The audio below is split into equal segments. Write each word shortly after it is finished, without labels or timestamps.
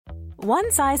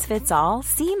One size fits all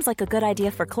seems like a good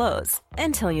idea for clothes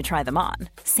until you try them on.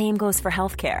 Same goes for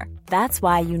healthcare. That's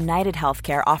why United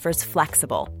Healthcare offers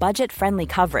flexible, budget-friendly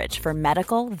coverage for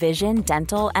medical, vision,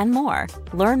 dental, and more.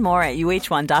 Learn more at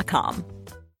uh1.com.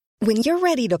 When you're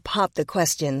ready to pop the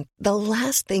question, the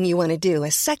last thing you want to do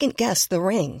is second-guess the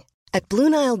ring. At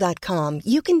BlueNile.com,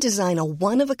 you can design a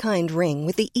one-of-a-kind ring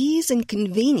with the ease and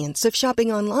convenience of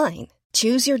shopping online.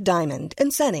 Choose your diamond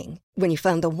and setting. When you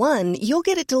find the one, you'll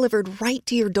get it delivered right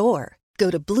to your door.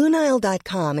 Go to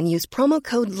BlueNile.com and use promo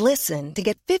code LISTEN to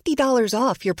get $50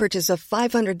 off your purchase of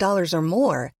 $500 or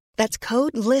more. That's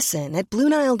code LISTEN at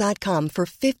BlueNile.com for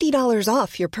 $50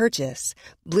 off your purchase.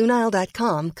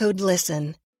 BlueNile.com, code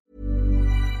LISTEN.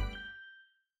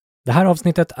 Det här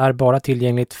avsnittet är bara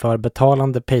tillgängligt för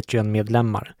betalande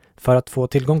Patreon-medlemmar. För att få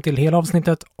tillgång till hela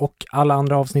avsnittet och alla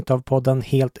andra avsnitt av podden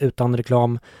helt utan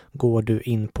reklam går du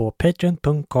in på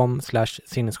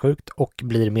patreon.com/sinnessjukt och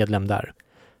blir medlem där.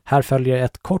 Här följer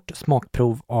ett kort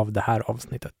smakprov av det här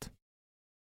avsnittet.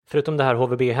 Förutom det här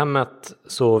HVB-hemmet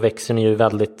så växer ni ju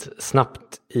väldigt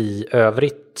snabbt i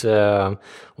övrigt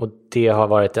och det har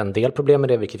varit en del problem med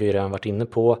det, vilket vi redan varit inne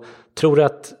på. Tror du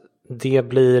att det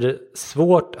blir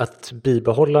svårt att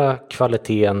bibehålla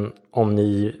kvaliteten om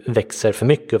ni växer för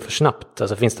mycket och för snabbt?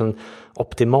 Alltså finns det en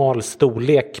optimal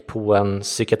storlek på en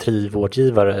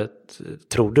psykiatrivårdgivare,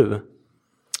 tror du?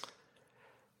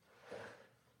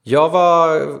 Jag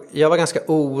var ganska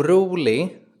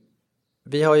orolig.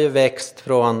 Vi har ju växt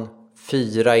från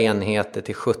 4 enheter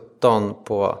till 17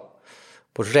 på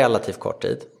relativt kort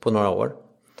tid, på några år.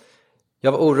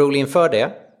 Jag var orolig inför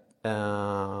det.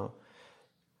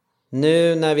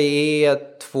 Nu när vi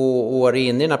är 2 år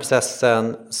in i den här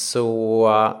processen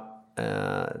så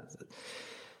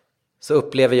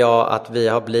upplever jag att vi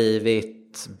har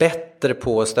blivit bättre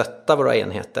på att stötta våra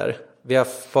enheter. Vi har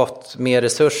fått mer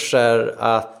resurser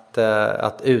att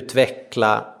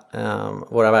utveckla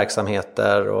våra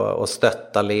verksamheter och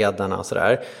stötta ledarna och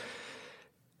sådär.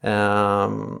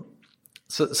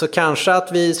 Så kanske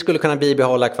att vi skulle kunna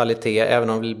bibehålla kvalitet även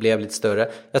om vi blev lite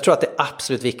större. Jag tror att det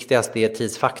absolut viktigaste är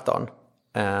tidsfaktorn.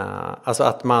 Alltså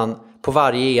att man på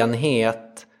varje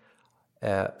enhet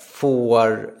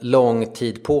får lång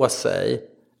tid på sig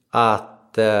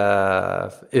att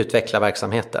utveckla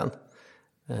verksamheten.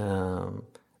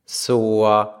 Så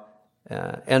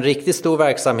en riktigt stor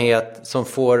verksamhet som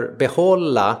får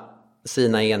behålla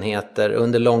sina enheter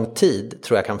under lång tid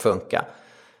tror jag kan funka.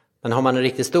 Men har man en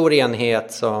riktigt stor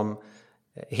enhet som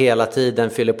hela tiden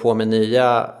fyller på med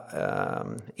nya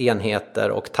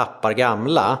enheter och tappar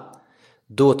gamla,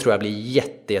 då tror jag det blir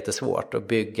jättesvårt att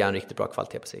bygga en riktigt bra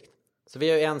kvalitet på sikt. Så vi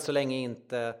har ju än så länge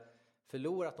inte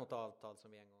förlorat något avtal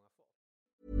som vi en gång har fått.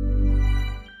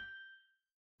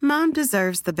 Mom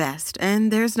deserves the best,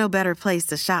 and there's no better place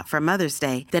to shop for Mother's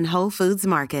Day than Whole Foods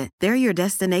Market. They're your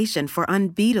destination for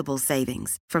unbeatable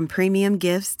savings, from premium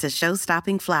gifts to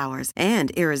show-stopping flowers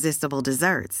and irresistible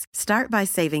desserts. Start by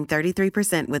saving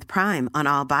 33% with Prime on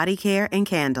all body care and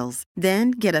candles.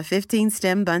 Then get a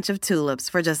 15-stem bunch of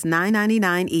tulips for just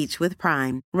 $9.99 each with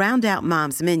Prime. Round out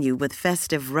Mom's menu with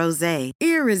festive rosé,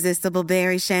 irresistible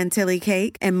berry chantilly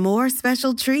cake, and more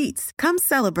special treats. Come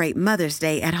celebrate Mother's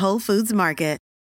Day at Whole Foods Market.